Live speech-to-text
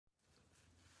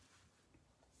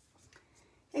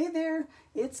Hey there,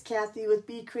 it's Kathy with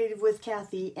Be Creative with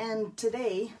Kathy, and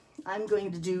today I'm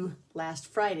going to do last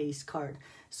Friday's card.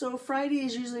 So Friday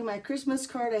is usually my Christmas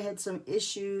card. I had some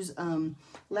issues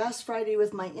last Friday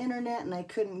with my internet and I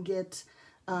couldn't get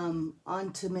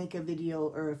on to make a video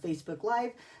or a Facebook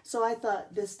Live. So I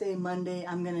thought this day, Monday,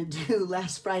 I'm going to do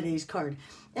last Friday's card.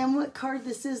 And what card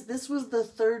this was the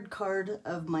third card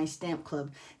of my Stamp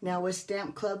Club. Now with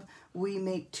Stamp Club, we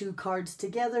make 2 cards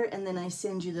together and then I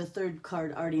send you the third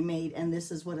card already made, and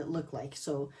this is what it looked like.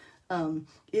 So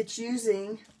it's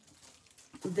using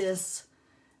this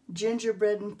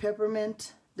gingerbread and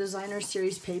peppermint designer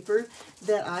series paper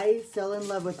that I fell in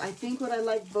love with. I think what I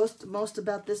like most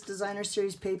about this designer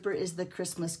series paper is the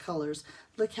Christmas colors.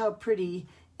 Look how pretty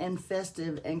and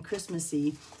festive and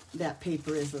Christmassy that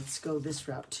paper is. Let's go this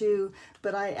route too.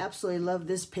 But I absolutely love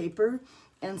this paper,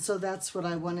 and so that's what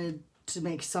I wanted to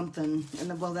make something.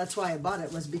 And well, that's why I bought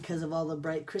it, was because of all the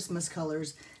bright Christmas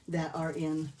colors that are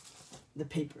in the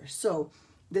paper. So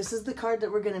this is the card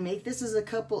that we're going to make. This is a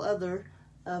couple other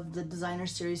of the designer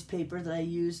series paper that I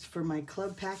used for my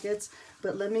club packets,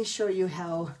 but let me show you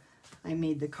how I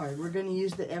made the card. We're going to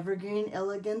use the Evergreen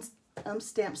Elegance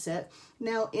stamp set.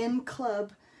 Now in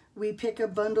club, we pick a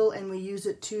bundle and we use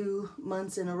it 2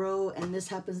 months in a row, and this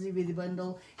happens to be the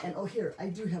bundle. And oh, here, I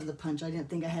do have the punch. I didn't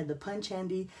think I had the punch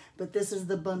handy, but this is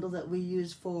the bundle that we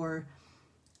use for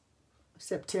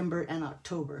September and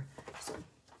October. So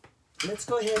let's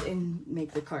go ahead and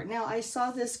make the card. Now, I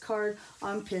saw this card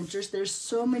on Pinterest. There's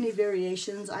so many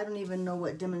variations. I don't even know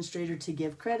what demonstrator to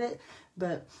give credit,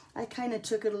 but I kind of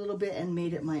took it a little bit and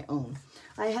made it my own.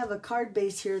 I have a card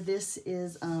base here. This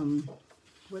is,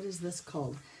 what is this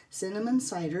called? Cinnamon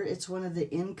Cider. It's one of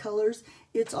the in colors.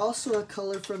 It's also a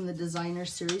color from the designer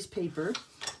series paper.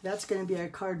 That's going to be our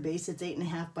card base. It's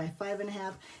 8.5 by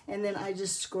 5.5, and then I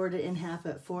just scored it in half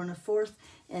at 4 1/4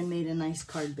 and made a nice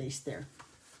card base there.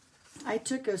 I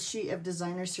took a sheet of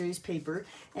designer series paper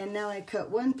and now I cut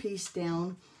one piece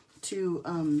down to,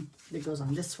 that goes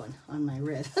on this one, on my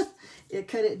red. It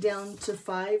cut it down to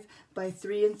 5 by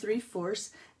 3 3/4.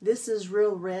 This is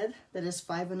real red, that is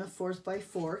 5 1/4 by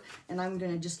 4, and I'm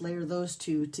going to just layer those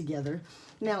 2 together.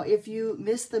 Now, if you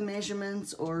miss the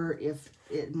measurements, or if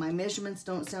my measurements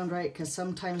don't sound right, because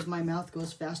sometimes my mouth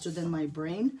goes faster than my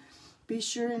brain, be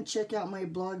sure and check out my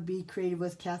blog,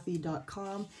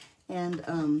 becreativewithkathy.com,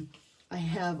 and I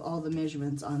have all the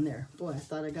measurements on there. Boy, I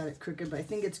thought I got it crooked, but I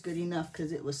think it's good enough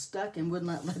because it was stuck and would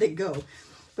not let it go.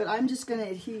 But I'm just going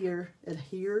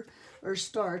to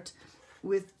start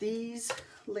with these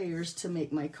layers to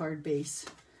make my card base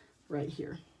right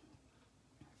here.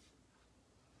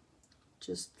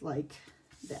 Just like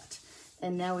that.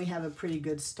 And now we have a pretty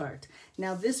good start.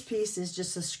 Now this piece is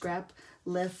just a scrap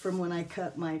left from when I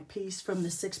cut my piece from the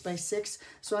 6 by 6.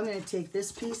 So I'm going to take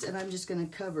this piece and I'm just going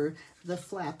to cover the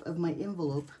flap of my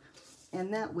envelope.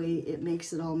 And that way it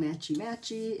makes it all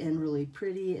matchy-matchy and really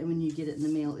pretty. And when you get it in the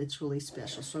mail, it's really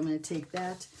special. So I'm going to take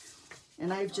that,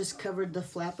 and I've just covered the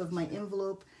flap of my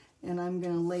envelope, and I'm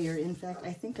going to layer. In fact,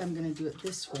 I think I'm going to do it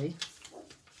this way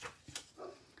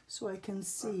so I can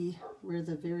see where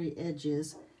the very edge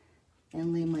is,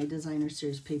 and lay my designer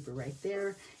series paper right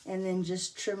there, and then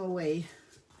just trim away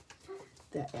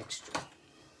that extra.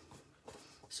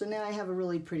 So now I have a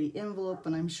really pretty envelope,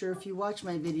 and I'm sure if you watch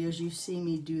my videos, you see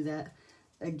me do that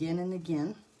again and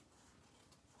again.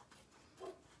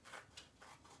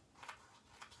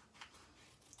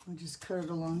 I'll just cut it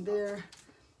along there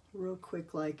real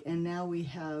quick like, and now we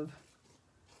have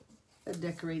a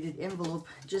decorated envelope,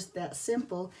 just that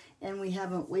simple, and we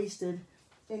haven't wasted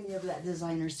any of that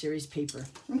designer series paper.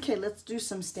 Okay, let's do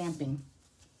some stamping.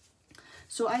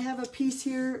 So I have a piece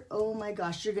here. Oh my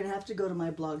gosh, you're gonna have to go to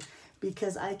my blog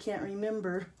because I can't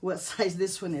remember what size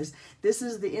this one is. This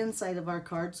is the inside of our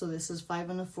card, so this is 5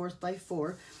 1/4 by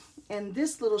 4. And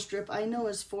this little strip I know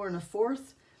is 4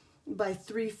 1/4 by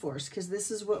 3/4, because this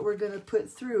is what we're gonna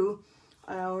put through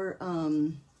our,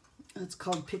 it's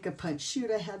called Pick a Punch.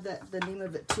 Shoot, I had the name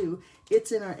of it too.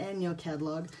 It's in our annual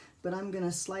catalog, but I'm going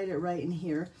to slide it right in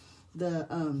here. The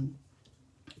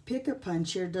Pick a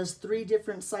Punch here does 3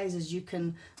 different sizes. You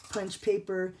can punch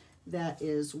paper that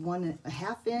is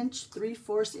 1/2 inch,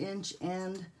 3/4 inch,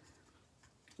 and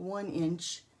 1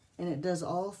 inch, and it does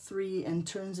all 3 and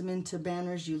turns them into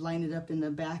banners. You line it up in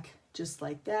the back just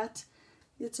like that.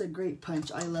 It's a great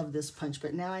punch. I love this punch,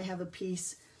 but now I have a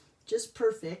piece just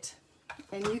perfect.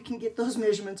 And you can get those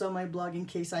measurements on my blog in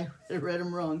case I read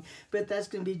them wrong. But that's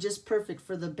going to be just perfect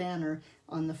for the banner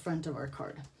on the front of our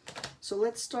card. So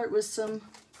let's start with some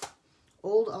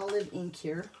Old Olive ink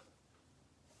here.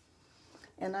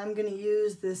 And I'm going to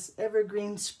use this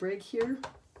Evergreen Sprig here.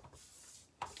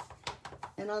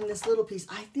 And on this little piece,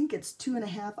 I think it's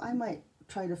 2.5. I might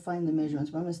try to find the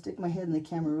measurements, but I'm going to stick my head in the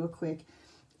camera real quick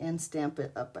and stamp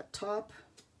it up at top.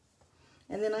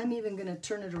 And then I'm even going to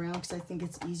turn it around because I think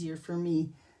it's easier for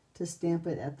me to stamp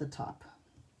it at the top.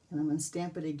 And I'm going to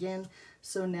stamp it again,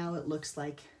 so now it looks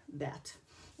like that.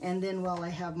 And then while I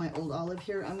have my Old Olive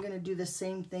here, I'm going to do the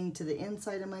same thing to the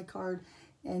inside of my card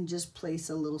and just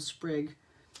place a little sprig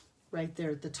right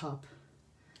there at the top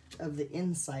of the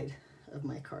inside of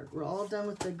my card. We're all done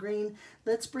with the green.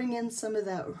 Let's bring in some of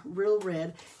that real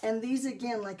red. And these,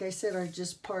 again, like I said, are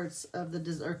just parts of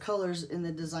the or colors in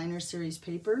the Designer Series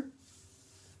paper.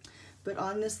 But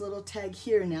on this little tag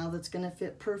here now that's going to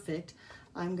fit perfect,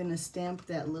 I'm going to stamp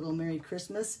that little Merry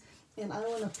Christmas. And I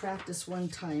want to practice one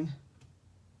time.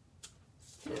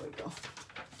 There we go.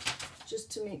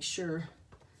 Just to make sure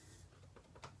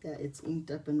that it's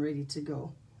inked up and ready to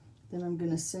go. Then I'm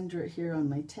going to center it here on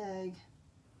my tag.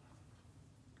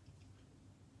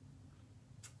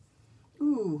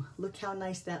 Ooh, look how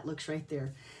nice that looks right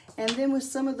there. And then with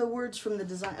some of the words from the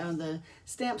design, the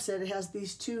stamp set, it has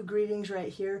these two greetings right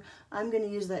here. I'm going to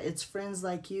use that. It's friends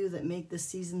like you that make the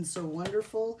season so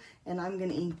wonderful. And I'm going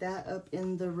to ink that up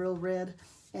in the real red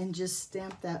and just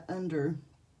stamp that under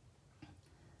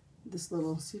this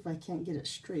little, see if I can't get it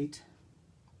straight,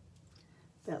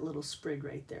 that little sprig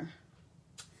right there.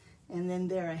 And then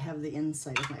there I have the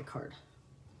inside of my card.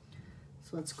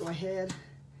 So let's go ahead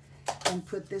and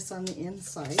put this on the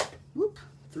inside. Whoop,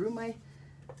 through my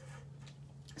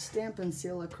Stampin'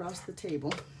 Seal across the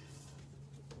table.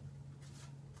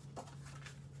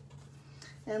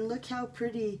 And look how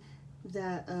pretty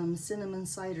that cinnamon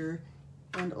cider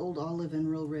and Old Olive and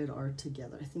real red are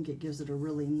together. I think it gives it a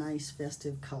really nice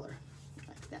festive color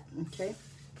like that. Okay.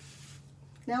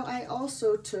 Now I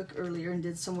also took earlier and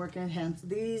did some work in hand.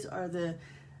 These are the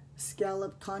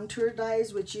scallop contour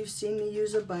dies, which you've seen me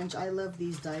use a bunch. I love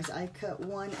these dies. I cut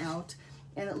one out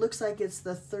and it looks like it's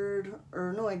the third,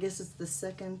 or no, I guess it's the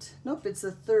second. Nope, it's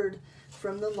the third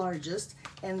from the largest.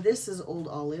 And this is Old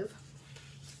Olive.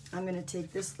 I'm going to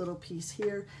take this little piece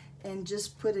here and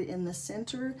just put it in the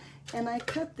center. And I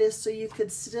cut this so you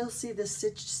could still see the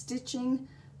stitching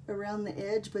around the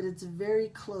edge, but it's very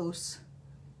close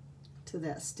to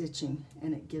that stitching,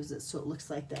 and it gives it so it looks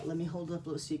like that. Let me hold up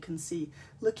so you can see.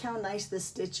 Look how nice the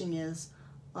stitching is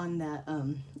on that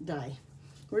die.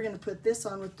 We're going to put this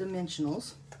on with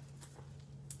dimensionals.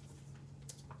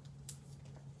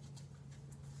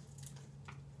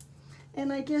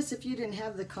 And I guess if you didn't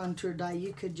have the contour die,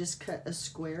 you could just cut a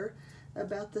square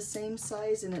about the same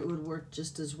size and it would work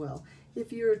just as well.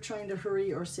 If you're trying to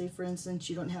hurry, or say for instance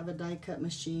you don't have a die cut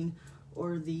machine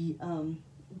or the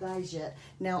dies yet.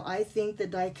 Now I think the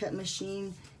die cut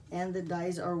machine and the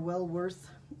dies are well worth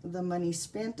the money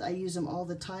spent. I use them all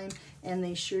the time and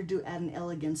they sure do add an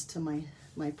elegance to my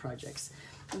projects.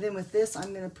 And then with this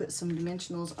I'm going to put some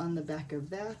dimensionals on the back of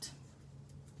that.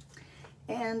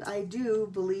 And I do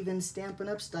believe in Stampin'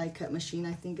 Up's die cut machine.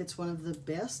 I think it's one of the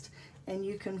best, and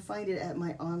you can find it at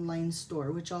my online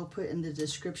store, which I'll put in the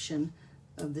description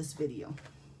of this video.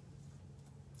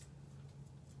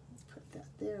 Put that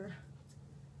there.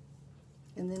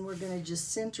 And then we're going to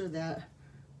just center that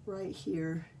right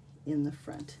here in the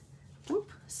front.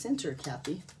 Whoop, center,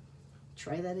 Kathy.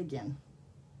 Try that again.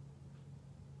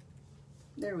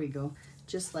 There we go,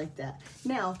 just like that.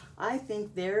 Now, I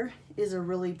think there is a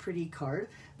really pretty card,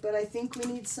 but I think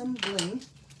we need some bling.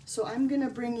 So I'm going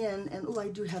to bring in, and oh, I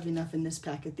do have enough in this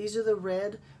packet. These are the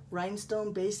red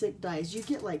rhinestone basic dies. You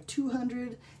get like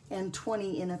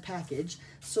 220 in a package,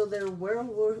 so they're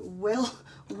well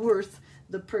worth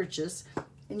the purchase,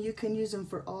 and you can use them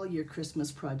for all your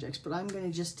Christmas projects. But I'm going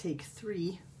to just take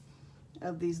 3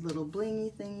 of these little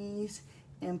blingy thingies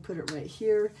and put it right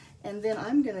here, and then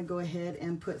I'm going to go ahead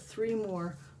and put 3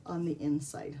 more on the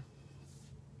inside.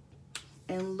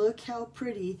 And look how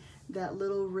pretty that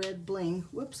little red bling,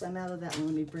 whoops, I'm out of that one,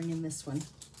 let me bring in this one.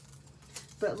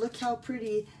 But look how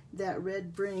pretty that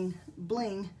red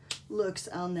bling looks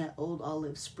on that Old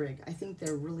Olive sprig. I think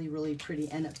they're really, really pretty,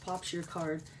 and it pops your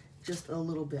card just a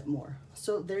little bit more.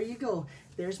 So there you go.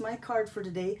 There's my card for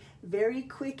today. Very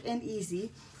quick and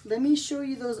easy. Let me show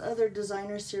you those other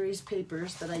Designer Series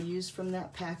papers that I used from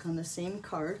that pack on the same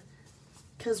card,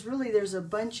 because really there's a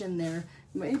bunch in there.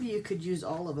 Maybe you could use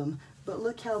all of them, but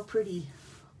look how pretty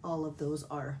all of those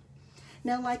are.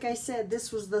 Now, like I said,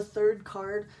 this was the 3rd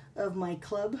card of my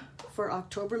club for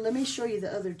October. Let me show you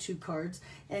the other 2 cards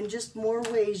and just more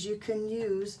ways you can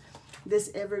use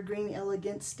this Evergreen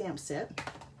Elegant stamp set.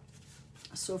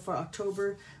 So for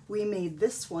October, we made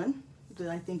this one that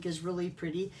I think is really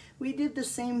pretty. We did the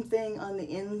same thing on the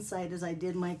inside as I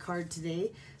did my card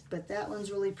today. but that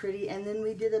one's really pretty. And then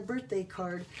we did a birthday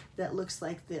card that looks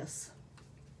like this.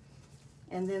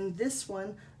 And then this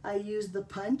one, I used the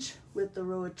punch with the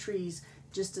row of trees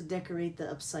just to decorate the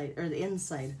upside or the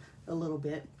inside a little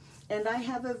bit. And I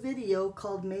have a video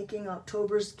called Making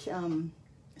October's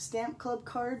Stamp Club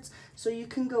Cards, so you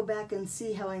can go back and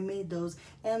see how I made those,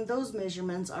 and those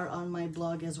measurements are on my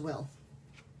blog as well.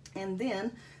 And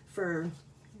then for,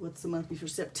 what's the month before,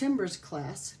 September's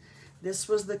class, this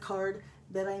was the card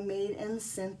that I made and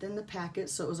sent in the packet,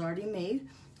 so it was already made.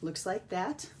 Looks like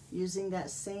that, using that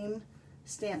same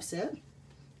stamp set.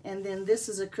 And then this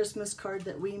is a Christmas card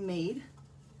that we made.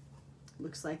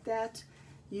 Looks like that,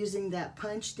 using that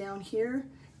punch down here,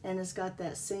 and it's got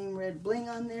that same red bling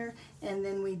on there. And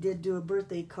then we did do a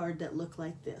birthday card that looked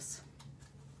like this.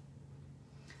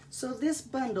 So this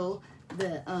bundle,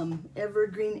 the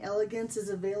Evergreen Elegance, is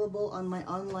available on my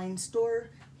online store.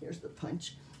 Here's the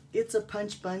punch. It's a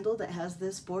punch bundle that has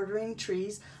this bordering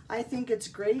trees. I think it's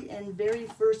great and very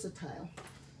versatile.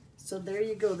 So there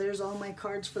you go. There's all my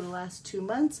cards for the last 2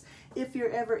 months. If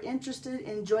you're ever interested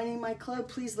in joining my club,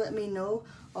 please let me know.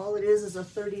 All it is a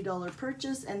 $30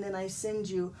 purchase, and then I send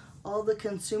you all the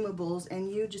consumables,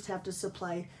 and you just have to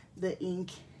supply the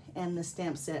ink and the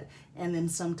stamp set, and then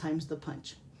sometimes the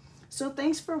punch. So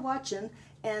thanks for watching,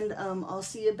 and I'll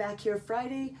see you back here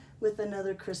Friday with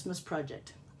another Christmas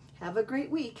project. Have a great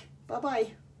week.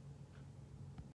 Bye-bye.